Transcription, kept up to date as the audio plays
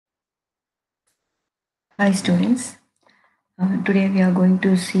Hi students, today we are going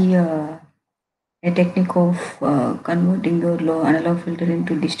to see a technique of converting your low analog filter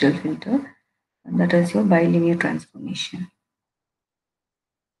into digital filter, and that is your bilinear transformation.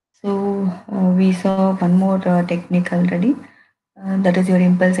 So we saw one more technique already, that is your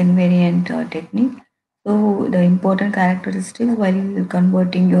impulse invariant technique. So the important characteristics while you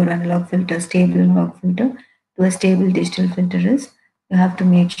converting your analog filter, stable analog filter to a stable digital filter is you have to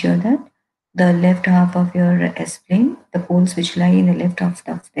make sure that the left half of your S plane, the poles which lie in the left half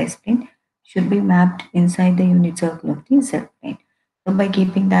of the S plane should be mapped inside the unit circle of the Z plane. So by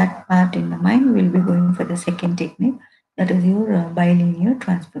keeping that part in the mind, we'll be going for the second technique, that is your bilinear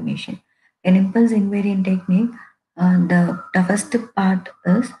transformation. An impulse invariant technique, the toughest part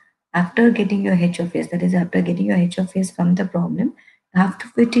is after getting your H of S, that is after getting your H of S from the problem, you have to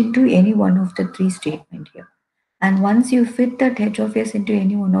fit into any one of the three statement here. And once you fit that H of S into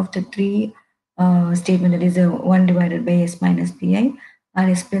any one of the three statement, that is 1 divided by S minus Pi, or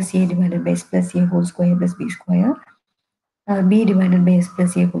S plus A divided by S plus A whole square plus B square, B divided by S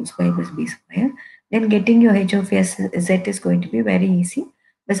plus A whole square plus B square, then getting your H of S Z is going to be very easy.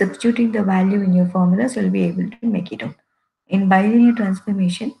 By substituting the value in your formulas, you'll be able to make it out. In bilinear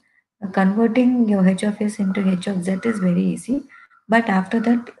transformation, converting your H of S into H of Z is very easy, but after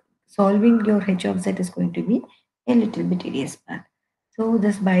that, solving your H of Z is going to be a little bit tedious part. So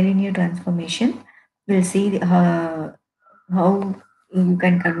this bilinear transformation, we'll see how you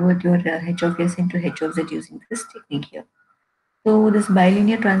can convert your H of S into H of Z using this technique here. So this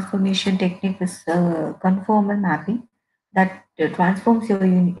bilinear transformation technique is conformal mapping that transforms your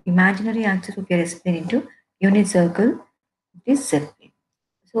imaginary axis of your S plane into unit circle, this Z plane.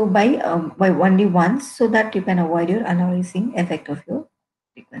 So by only once, so that you can avoid your analyzing effect of your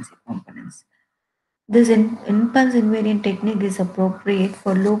frequency components. This impulse invariant technique is appropriate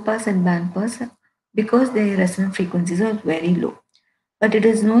for low pass and band pass because their resonant frequencies are very low, but it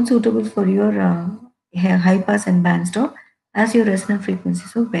is not suitable for your high pass and band stop as your resonant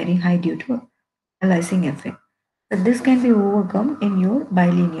frequencies are very high due to aliasing effect. But this can be overcome in your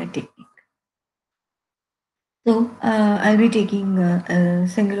bilinear technique. So I'll be taking a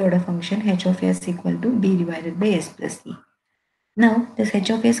single order function h of s equal to b divided by s plus e. Now this h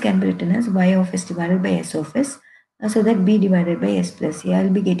of s can be written as y of s divided by s of s, so that b divided by s plus e. I'll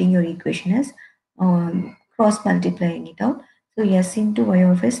be getting your equation as cross multiplying it out. So s into y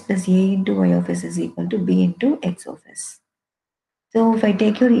of s plus a into y of s is equal to b into x of s. So if I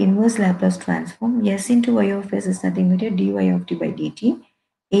take your inverse Laplace transform, s into y of s is nothing but a dy of t by dt.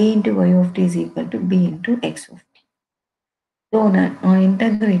 A into y of t is equal to b into x of t. So on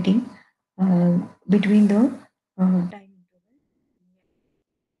integrating between the time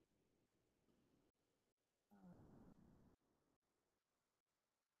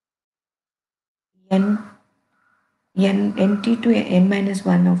interval nt to n minus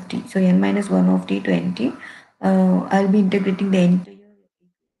 1 of t. So n minus 1 of t to nt. I'll be integrating the entire.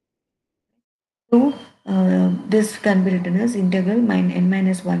 So this can be written as integral n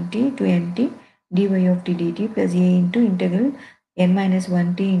minus 1t to nt dy of t dt plus a into integral n minus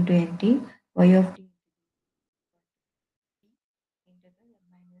 1t into nt y of t integral n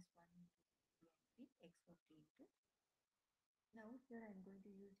minus 1 into nt x of t into. Now here I'm going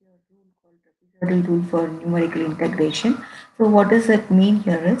to use your rule called trapezoidal rule for numerical integration. So what does that mean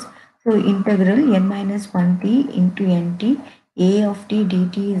here is, so integral n minus 1t into nt a of t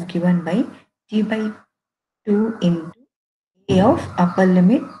dt is given by t by 2 into a of upper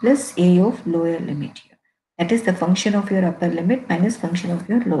limit plus a of lower limit here. That is the function of your upper limit minus function of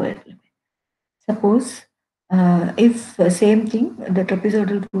your lower limit. Suppose if same thing, the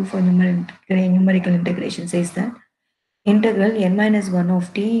trapezoidal rule for numerical integration says that integral n minus 1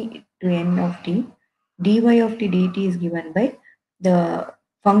 of t to n of t dy of t dt is given by the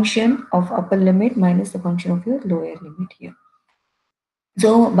function of upper limit minus the function of your lower limit here.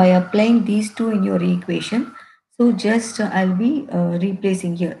 So by applying these two in your equation, so just I'll be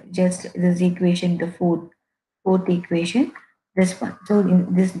replacing here just this equation, the fourth equation, this one. So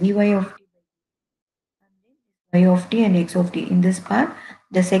in this dy of y of t and x of t in this part,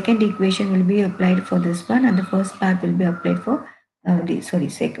 the second equation will be applied for this one, and the first part will be applied for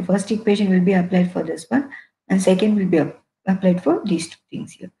first equation will be applied for this one, and second will be applied for these two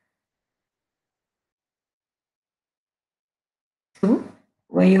things here. So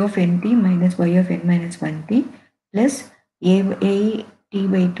y of nt minus y of n minus 1t plus a t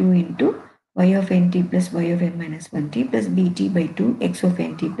by 2 into y of nt plus y of n minus 1t plus bt by 2 x of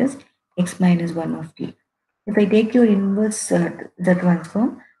nt plus x minus 1 of t. If I take your inverse the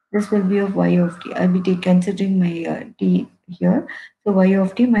transform, this will be of y of t. I'll be considering my t here. So y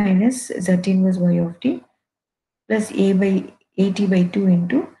of t minus z inverse y of t plus a by 80 by 2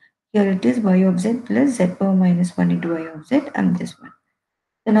 into, here it is y of z plus z power minus 1 into y of z, and this one.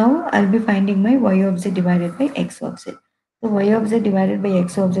 So now I'll be finding my y of z divided by x of z. So y of z divided by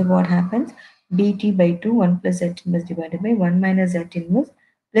x of z, what happens? bt by 2, 1 plus z inverse divided by 1 minus z inverse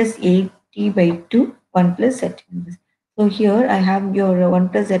plus at by 2, 1 plus z inverse. So here I have your 1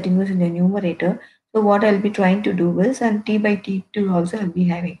 plus z inverse in the numerator. So what I'll be trying to do is, and t by t2 also I'll be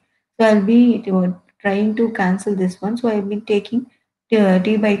having. So I'll be trying to cancel this one. So I'll be taking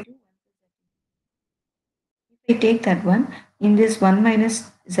t by 2. If I take that one, in this 1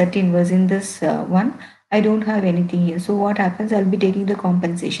 minus z inverse, in this one, I don't have anything here. So what happens? I'll be taking the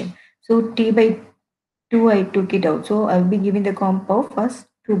compensation. So t by 2, I took it out. So I'll be giving the comp of first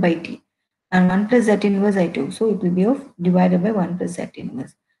 2 by t. And 1 plus z inverse I took. So it will be of divided by 1 plus z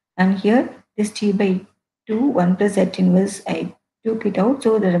inverse. And here, this t by 2, 1 plus z inverse, I took it out.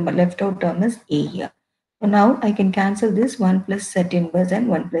 So the left out term is a here. So now I can cancel this 1 plus z inverse and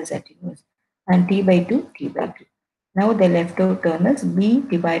 1 plus z inverse. And t by 2, t by 2. Now the left out term is b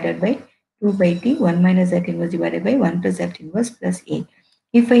divided by 2 by t, 1 minus z inverse divided by 1 plus z inverse plus a.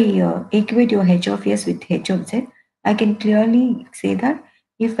 If I equate your h of s with h of z, I can clearly say that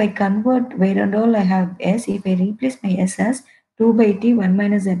if I convert where and all I have s, if I replace my s as 2 by t, 1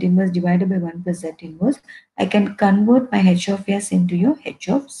 minus z inverse divided by 1 plus z inverse, I can convert my h of s into your h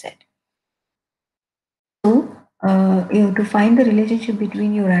of z. So, to find the relationship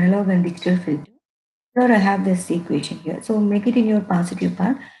between your analog and digital filter, here I have this equation here. So make it in your positive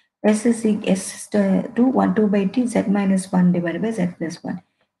part. S is s to 1 2 by t z minus 1 divided by z plus 1.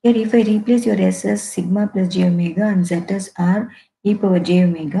 Here if I replace your s as sigma plus j omega and z as r e power j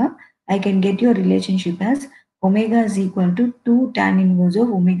omega, I can get your relationship as omega is equal to 2 tan inverse of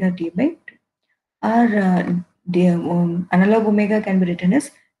omega t by 2. Or the analog omega can be written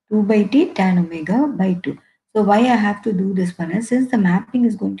as 2 by t tan omega by 2. So why I have to do this one is, since the mapping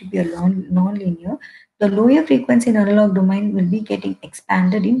is going to be a non-linear, the lower frequency in analog domain will be getting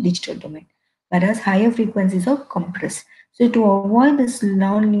expanded in digital domain, whereas higher frequencies are compressed. So to avoid this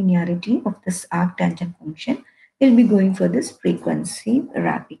non-linearity of this arctangent function, we'll be going for this frequency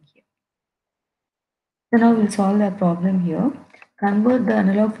wrapping here. So now we'll solve the problem here. Convert the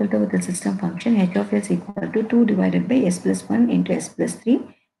analog filter with the system function h of s equal to 2 divided by s plus 1 into s plus 3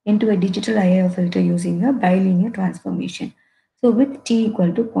 into a digital IIR filter using a bilinear transformation. So with t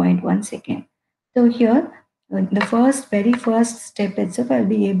equal to zero point 0.1 second. So here, the very first step itself, I'll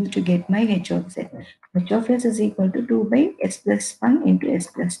be able to get my h of z. H of s is equal to 2 by s plus 1 into s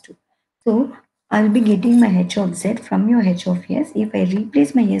plus 2. So I'll be getting my h of z from your h of s. If I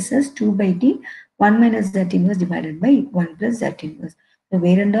replace my s as 2 by t, 1 minus z inverse divided by 1 plus z inverse. So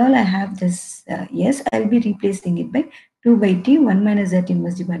where and all I have this yes, I'll be replacing it by 2 by t, 1 minus z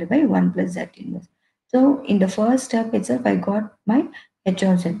inverse divided by 1 plus z inverse. So in the first step itself, I got my h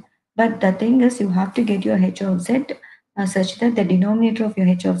of z. But the thing is, you have to get your h of z such that the denominator of your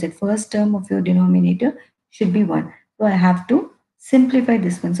h of z, first term of your denominator, should be 1. So I have to simplify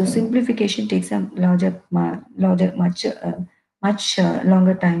this one. So simplification takes a much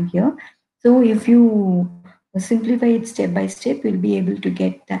longer time here. So if you simplify it step by step, you'll be able to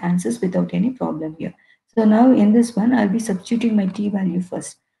get the answers without any problem here. So now in this one, I'll be substituting my t value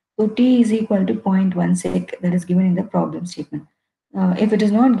first. So t is equal to 0.1 sec, that is given in the problem statement. If it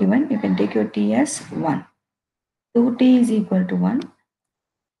is not given, you can take your t as 1. So t is equal to 1.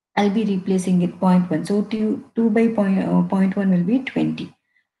 I'll be replacing it zero point 0.1. So 2 by point 1 will be 20.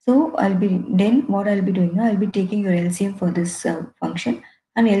 So then what I'll be doing, I'll be taking your LCM for this function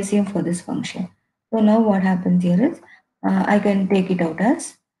and LCM for this function. So now what happens here is, I can take it out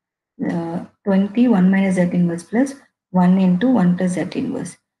as 20 1 minus z inverse plus 1 into 1 plus z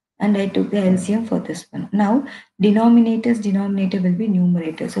inverse. And I took the LCM for this one. Now denominator will be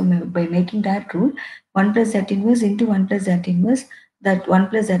numerator. So by making that rule, 1 plus z inverse into 1 plus z inverse, that 1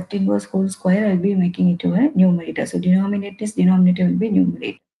 plus z inverse whole square, I'll be making it to a numerator. So denominator will be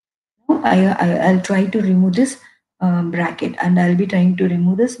numerator. Now I'll try to remove this bracket, and I'll be trying to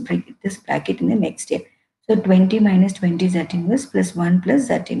remove this bracket in the next step. So 20 minus 20 z inverse plus 1 plus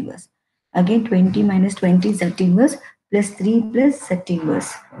z inverse. Again 20 minus 20 z inverse plus 3 plus z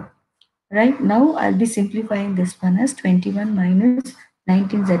inverse. Right now, I'll be simplifying this one as 21 minus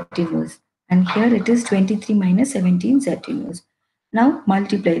 19 z inverse. And here it is 23 minus 17 z inverse. Now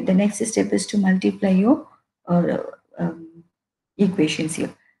multiply. The next step is to multiply your equations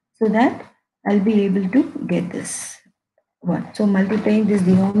here. So that I'll be able to get this one. So multiplying this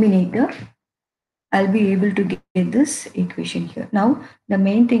denominator, I'll be able to get this equation here. Now, the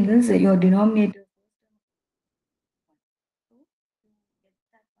main thing is your denominator. So to get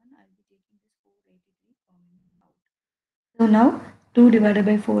that one, I'll be taking this 483 common. So now 2 divided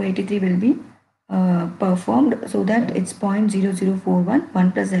by 483 will be performed, so that it's 0.0041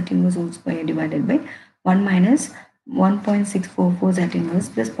 1 plus z inverse whole square divided by 1 minus 1.644 z inverse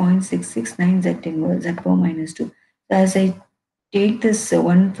plus 0.669 z inverse z power minus 2. So as I take this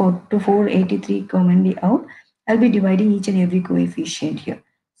 1 4 to 483 commonly out, I'll be dividing each and every coefficient here,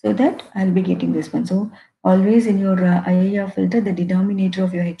 so that I'll be getting this one. So always in your IIR filter, the denominator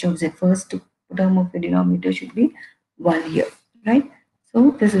of your h of z, first term of the denominator should be 1 here, right?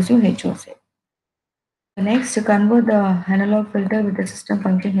 So this is your h of z. Next, to convert the analog filter with the system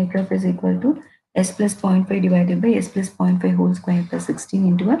function h of is equal to s plus zero point 0.5 divided by s plus zero point 0.5 whole square plus 16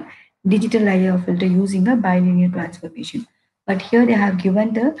 into a digital IIR filter using a bilinear transformation. But here they have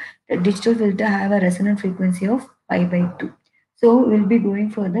given the digital filter have a resonant frequency of pi by 2. So we'll be going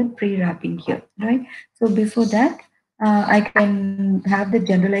for the pre-wrapping here, right? So before that, I can have the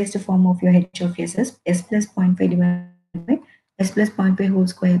generalized form of your h of s as s plus zero point 0.5 divided by s plus zero point 0.5 whole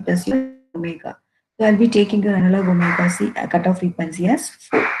square plus your omega. So I'll be taking your analog omega c cutoff frequency as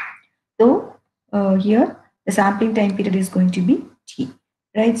 4. So here the sampling time period is going to be t,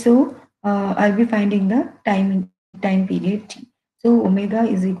 right? So I'll be finding the time period t. So omega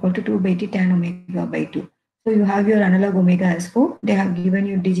is equal to 2 by t tan omega by 2. So you have your analog omega as 4. They have given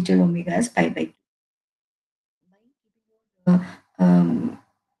you digital omega as pi by 2. Uh, um,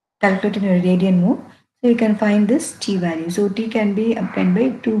 Calculated in a radian mode. So you can find this t value. So t can be obtained by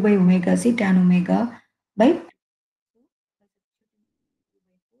 2 by omega c tan omega by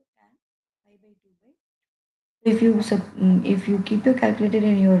if you keep your calculator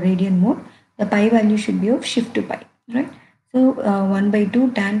in your radian mode, the pi value should be of shift to pi, right? So 1 by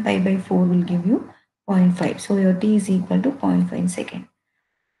 2 tan pi by 4 will give you zero point 0.5. So your t is equal to zero point 0.5 second.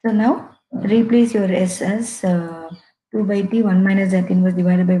 So now replace your s as 2 by t 1 minus z inverse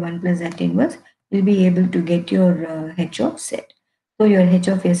divided by 1 plus z inverse. You'll be able to get your h of z. So your h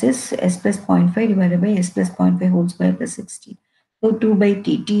of s is s plus zero point 0.5 divided by s plus zero point 0.5 whole square plus 16. So 2 by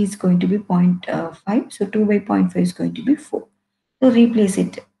t is going to be 0.5. So 2 by zero point 0.5 is going to be 4. So replace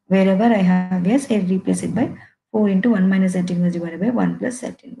it. Wherever I have s, I replace it by 4 into 1 minus z inverse divided by 1 plus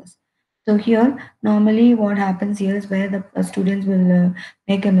z inverse. So here, normally what happens here is where the students will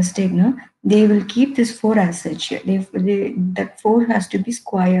make a mistake. No, they will keep this 4 as such here. That 4 has to be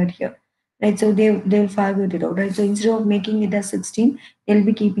squared here, right? So they'll forget it out, right? So instead of making it as 16, they'll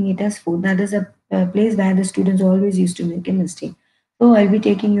be keeping it as 4. That is a place where the students always used to make a mistake. So I'll be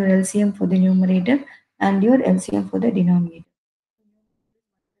taking your LCM for the numerator and your LCM for the denominator.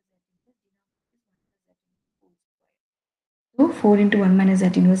 So 4 into 1 minus z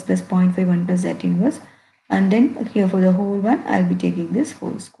inverse plus 0.5 1 plus z inverse. And then here for the whole one, I'll be taking this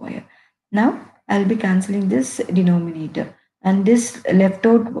whole square. Now I'll be cancelling this denominator. And this left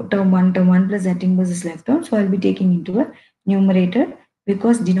out term 1 plus z inverse is left out. So I'll be taking into a numerator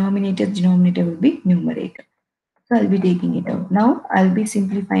because denominator will be numerator. So I'll be taking it out. Now I'll be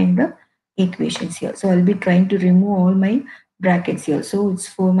simplifying the equations here. So I'll be trying to remove all my brackets here. So it's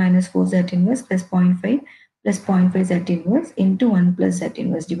 4 minus 4 z inverse plus zero point 0.5 plus zero point 0.5 z inverse into 1 plus z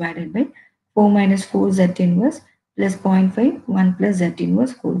inverse divided by 4 minus 4 z inverse plus zero point 0.5 1 plus z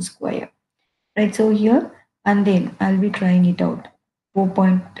inverse whole square. Right, so here and then I'll be trying it out.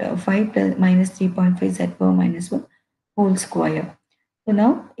 4.5 plus minus 3.5 z power minus 1 whole square. So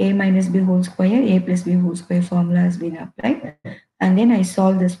now a minus b whole square, a plus b whole square formula has been applied. And then I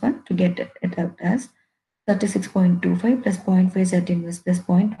solve this one to get it out as 36.25 plus zero point 0.5 z inverse plus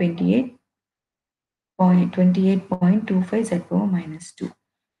 0.28.25 z power minus 2.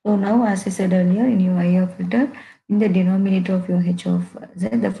 So now, as I said earlier, in your IIR filter, in the denominator of your h of z,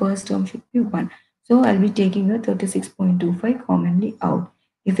 the first term should be 1. So I'll be taking your 36.25 commonly out.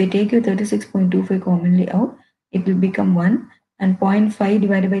 If I take your 36.25 commonly out, it will become 1, and zero point 0.5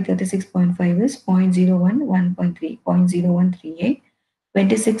 divided by 36.5 is 0.01, 1.3, 0.0138.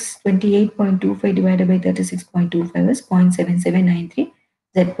 28.25 divided by 36.25 is 0.7793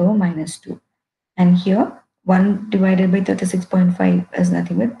 z power minus 2. And here 1 divided by 36.5 is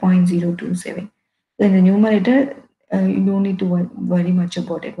nothing but 0.027. So in the numerator, you don't need to worry much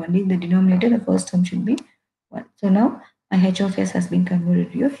about it. Only in the denominator, the first term should be 1. So now my h of s has been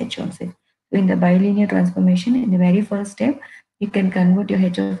converted to your h of z. So in the bilinear transformation, in the very first step, you can convert your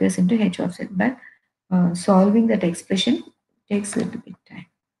h of s into h of z. But solving that expression takes a little bit time.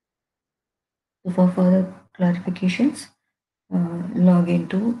 So for further clarifications, log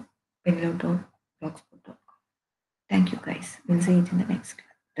into penload.blogspot.com. Thank you guys. We'll see it in the next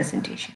presentation.